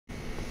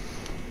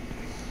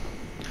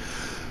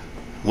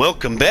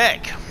Welcome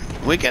back.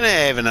 We're going to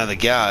have another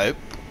go.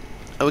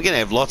 We're going to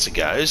have lots of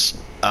goes,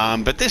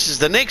 but this is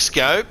the next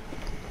go,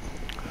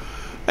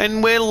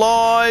 and we're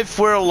live.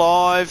 We're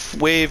alive.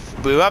 We've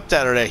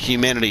updated our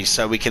humanity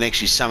so we can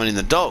actually summon in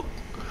the dog,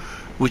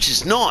 which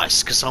is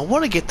nice because I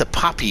want to get the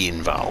puppy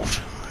involved.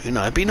 You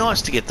know, it'd be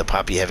nice to get the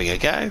puppy having a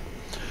go. And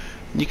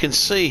you can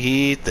see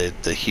here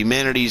that the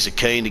humanities are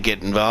keen to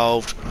get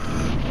involved.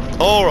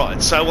 All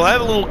right, so we'll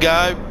have a little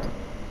go.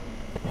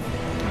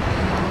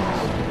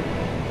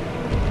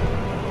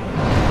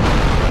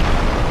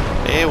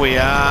 There we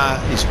are.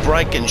 He's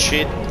breaking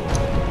shit.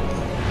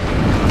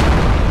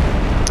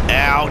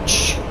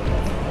 Ouch.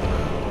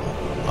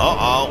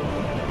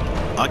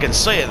 Uh-oh. I can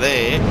see it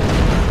there.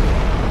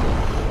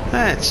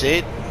 That's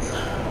it.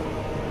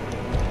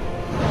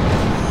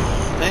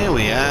 There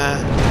we are.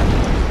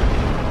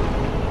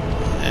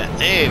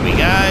 There we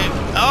go.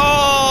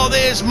 Oh,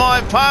 there's my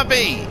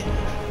puppy.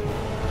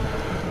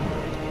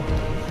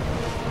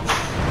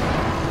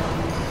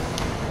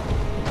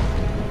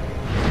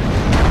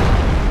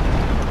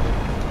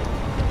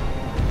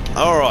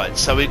 Alright,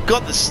 so we've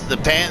got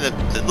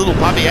the little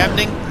puppy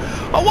happening.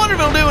 I wonder if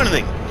he'll do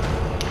anything.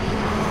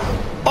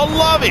 I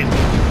love him.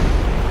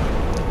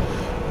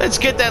 Let's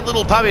get that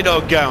little puppy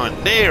dog going.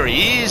 There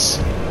he is.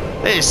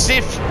 There's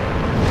Sif.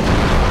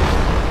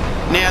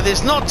 Now,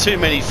 there's not too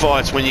many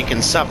fights when you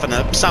can summon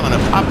a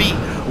puppy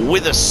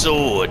with a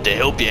sword to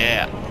help you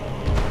out.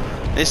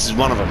 This is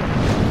one of them.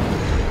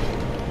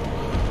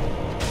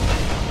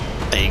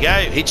 There you go,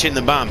 hit you in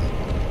the bum.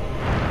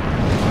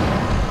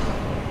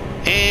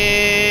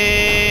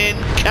 And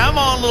come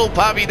on, little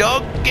puppy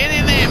dog. Get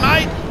in there,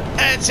 mate.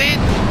 That's it.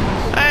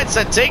 That's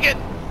a ticket.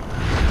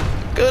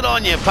 Good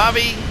on you,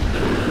 puppy.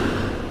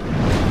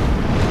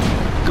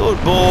 Good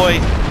boy.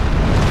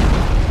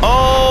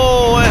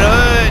 Oh, it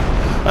hurt.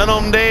 And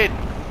I'm dead.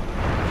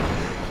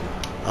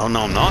 Oh,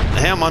 no, I'm not.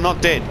 How am I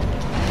not dead?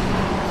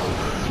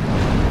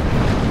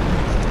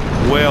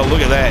 Well,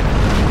 look at that.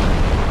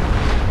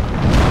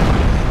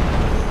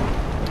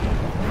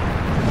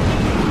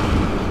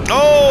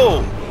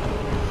 Oh!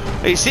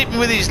 He's hit me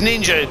with his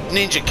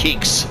ninja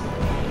kicks.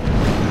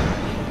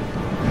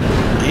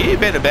 You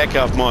better back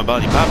off my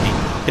bloody puppy.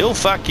 He'll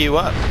fuck you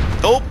up.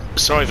 Oh,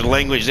 sorry for the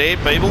language there,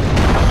 people.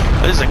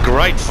 This is a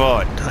great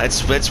fight.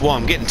 That's why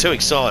I'm getting too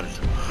excited.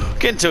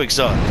 Getting too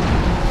excited.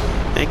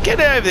 Now get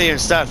over there and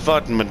start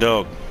fighting my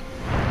dog.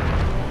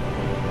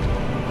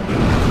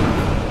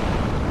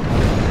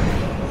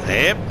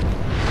 Yep.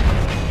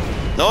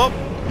 Oh,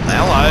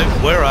 hello.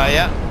 Where are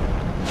you?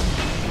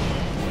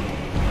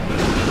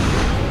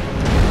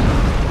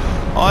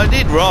 I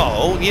did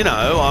roll, you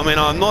know. I mean,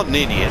 I'm not an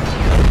idiot.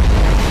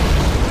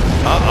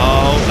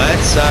 Uh-oh, that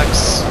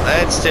sucks.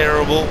 That's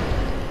terrible.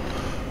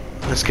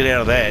 Let's get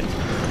out of that.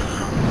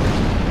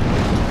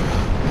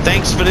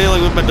 Thanks for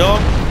dealing with my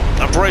dog.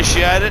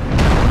 Appreciate it.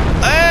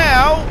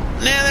 Ow!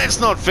 Now that's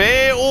not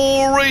fair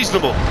or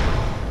reasonable.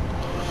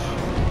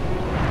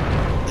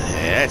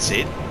 Yeah, that's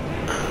it.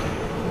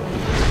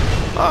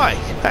 Hi,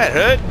 that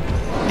hurt.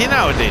 You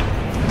know it did.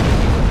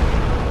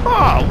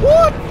 Oh,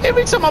 what?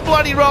 Every time I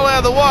bloody roll out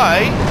of the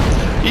way,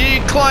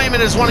 you claim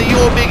it as one of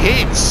your big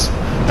hits.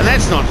 And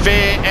that's not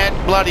fair at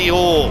bloody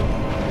all.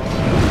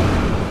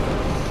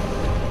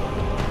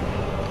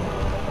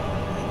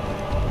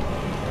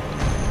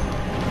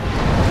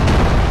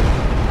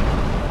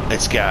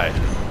 Let's go.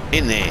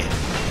 In there.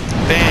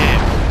 Bam.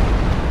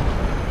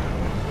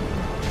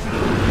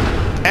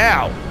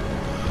 Ow.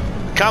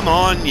 Come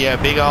on, you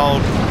big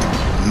old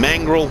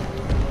mongrel.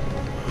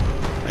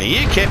 Now,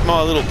 you kept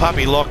my little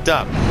puppy locked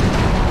up.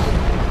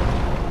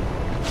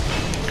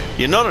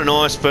 You're not a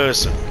nice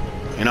person.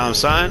 You know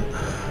what I'm saying?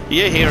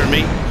 You're hearing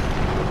me.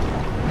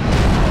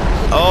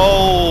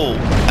 Oh.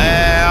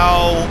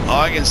 Ow.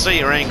 I can see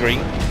you're angry.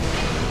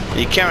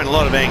 You're carrying a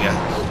lot of anger.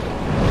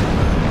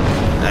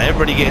 Now,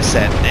 everybody gets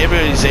that.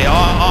 Everybody's there.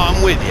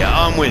 I'm with you.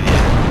 I'm with you.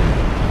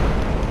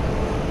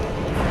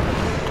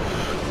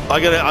 I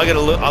got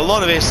a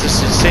lot of Estes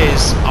that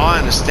says, I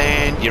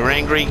understand. You're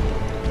angry.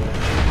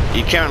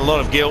 You're carrying a lot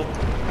of guilt.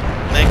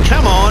 Now,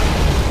 come on.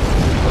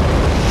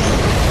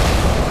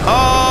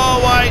 Oh,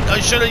 wait. I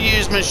should have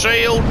used my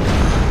shield.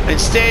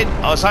 Instead,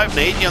 I was hoping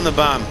to hit you on the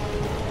bum.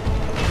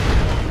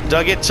 Did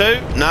I get two?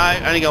 No,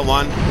 only got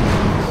one.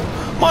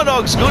 My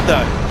dog's good,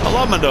 though. I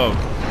love my dog.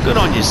 Good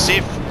on you,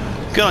 Sif.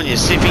 Good on you,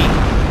 Sippy.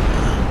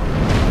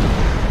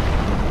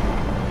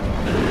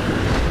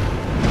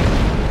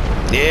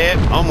 Yeah,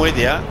 I'm with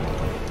you.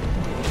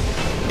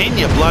 In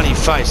your bloody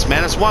face,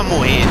 man. It's one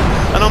more hit.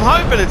 And I'm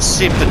hoping it's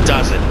Sif that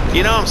does it.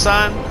 You know what I'm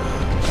saying?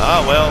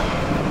 Oh, well.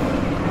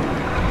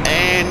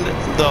 And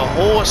the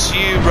horse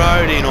you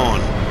rode in on.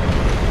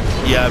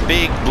 You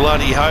big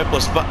bloody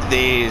hopeless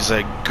there's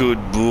a good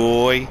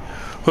boy.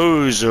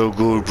 Who's a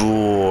good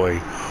boy?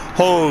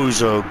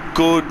 Who's a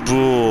good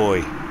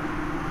boy?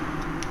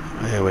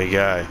 There we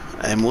go.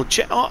 And we'll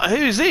check. Oh,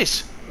 who's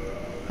this?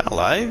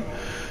 Hello.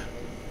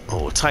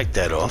 Oh, we'll take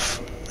that off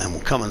and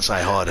we'll come and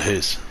say hi to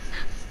who's.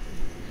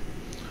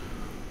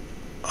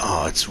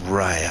 Oh, it's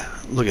Raya.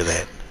 Look at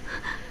that.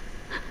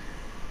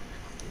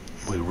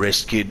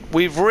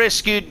 We've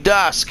rescued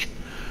Dusk.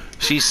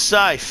 She's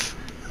safe.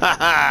 Ha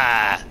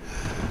ha.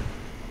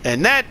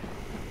 And that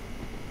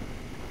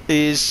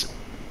is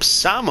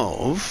some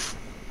of,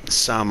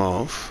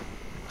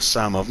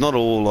 not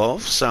all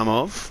of, some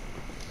of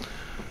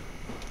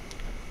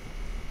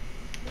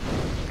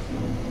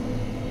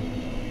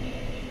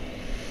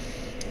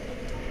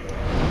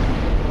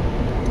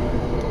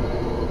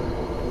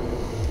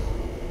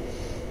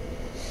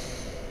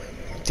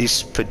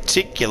this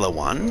particular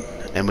one.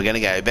 And we're going to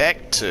go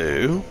back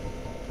to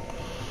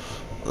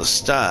the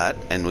start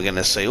and we're going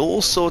to see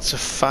all sorts of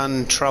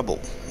fun trouble.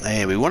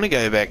 And we want to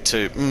go back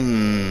to,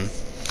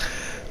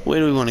 where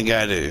do we want to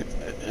go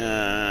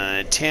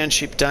to?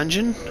 Township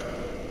Dungeon?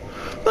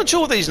 Not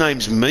sure what these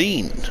names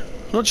mean.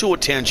 Not sure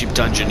what Township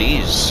Dungeon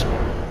is.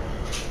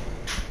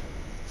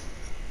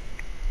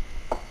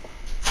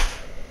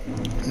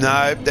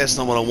 No, that's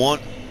not what I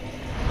want.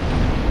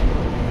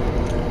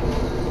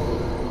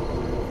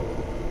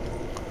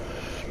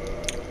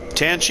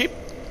 Township,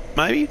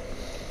 maybe?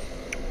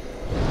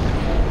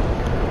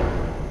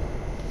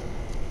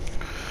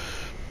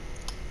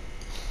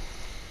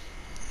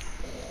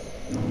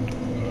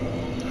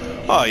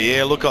 Oh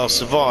yeah, look, I'll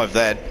survive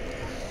that.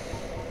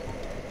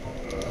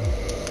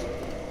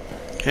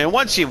 And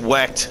once you've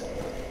whacked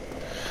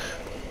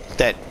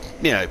that,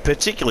 you know,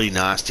 particularly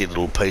nasty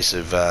little piece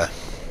of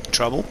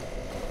trouble,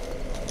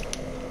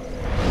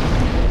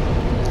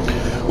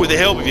 with the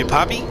help of your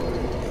puppy,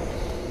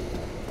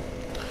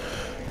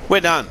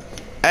 we're done.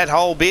 That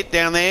whole bit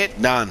down there,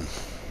 done.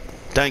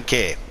 Don't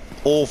care.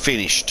 All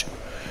finished.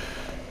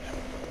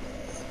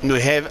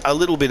 We have a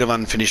little bit of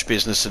unfinished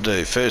business to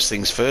do. First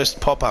things first,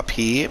 pop up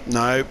here.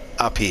 No,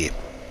 up here.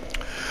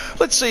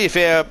 Let's see if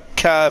our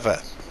carver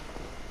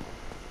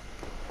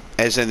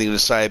has anything to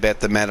say about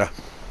the matter.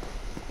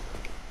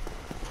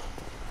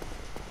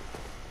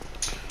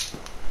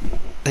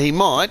 He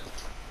might.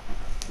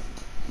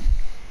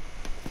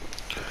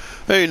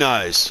 Who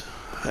knows?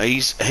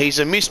 He's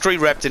a mystery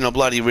wrapped in a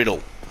bloody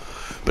riddle.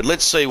 But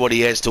let's see what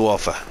he has to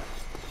offer.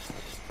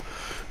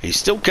 He's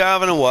still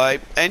carving away,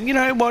 and you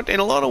know what? In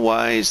a lot of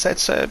ways,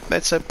 that's a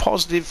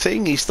positive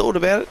thing. He's thought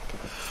about it.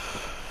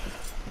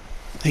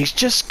 He's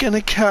just going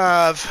to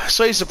carve.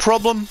 Sees the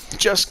problem,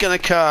 just going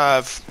to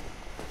carve.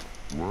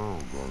 Well,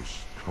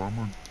 that's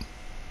coming.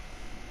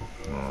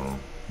 No,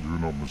 you're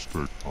not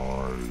mistaken.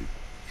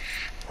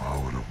 I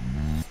would have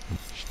moved.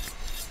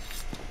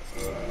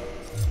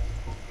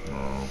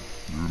 No,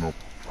 you're not.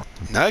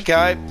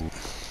 Okay,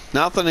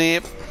 nothing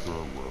here.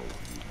 Farewell.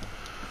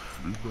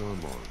 Lead thy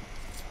life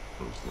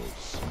as thou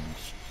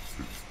seest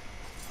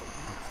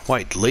fit.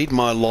 Wait, lead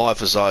my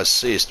life as I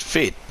seest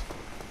fit.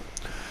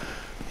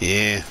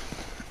 Yeah.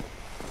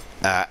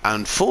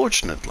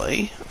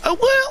 Unfortunately,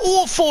 well,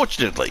 or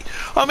fortunately,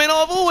 I mean,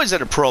 I've always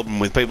had a problem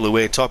with people who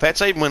wear top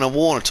hats, even when I've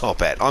worn a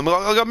top hat. I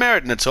got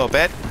married in a top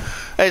hat,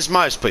 as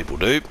most people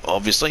do,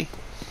 obviously.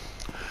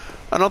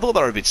 And I thought they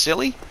were a bit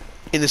silly,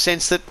 in the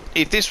sense that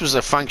if this was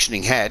a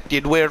functioning hat,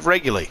 you'd wear it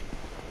regularly.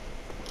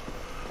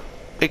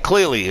 It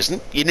clearly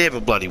isn't. You never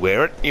bloody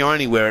wear it. You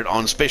only wear it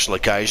on special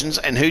occasions,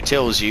 and who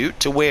tells you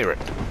to wear it?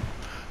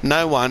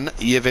 No one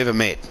you've ever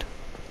met.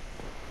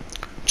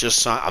 Just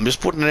so, I'm just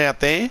putting it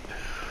out there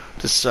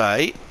to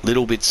say,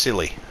 little bit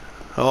silly.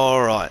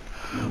 Alright,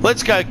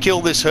 let's go kill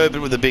this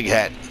Herbert with a big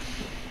hat.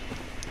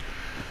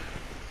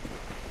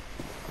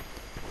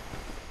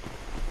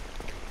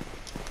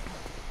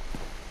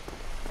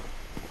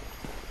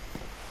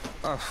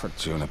 Oh, for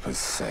Juniper's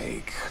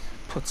sake,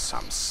 put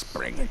some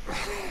spring.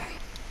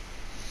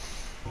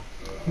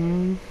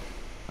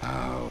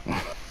 Oh.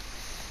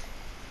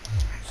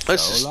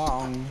 Let's So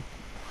long.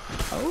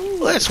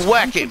 let's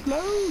whack him.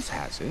 Blows,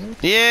 has it?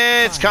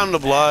 Yeah, it's come to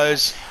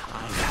blows.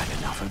 I've had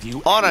enough of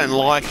you. I don't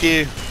like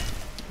you.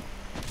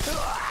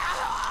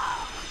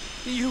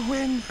 You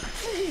win.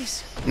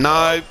 Please.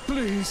 No,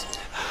 Please.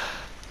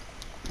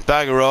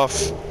 bugger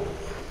off.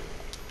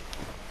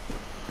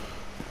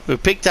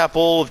 We've picked up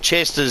all of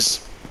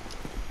Chester's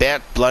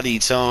about bloody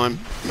time.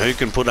 Who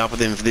can put up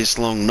with him for this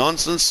long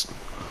nonsense?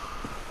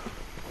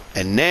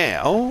 And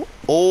now,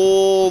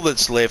 all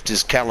that's left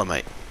is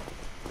Calamite.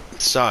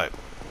 So,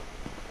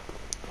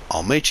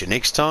 I'll meet you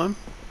next time,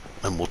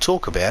 and we'll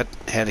talk about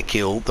how to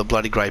kill the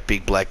bloody great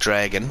big black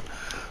dragon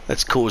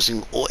that's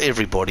causing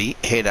everybody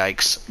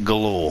headaches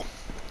galore.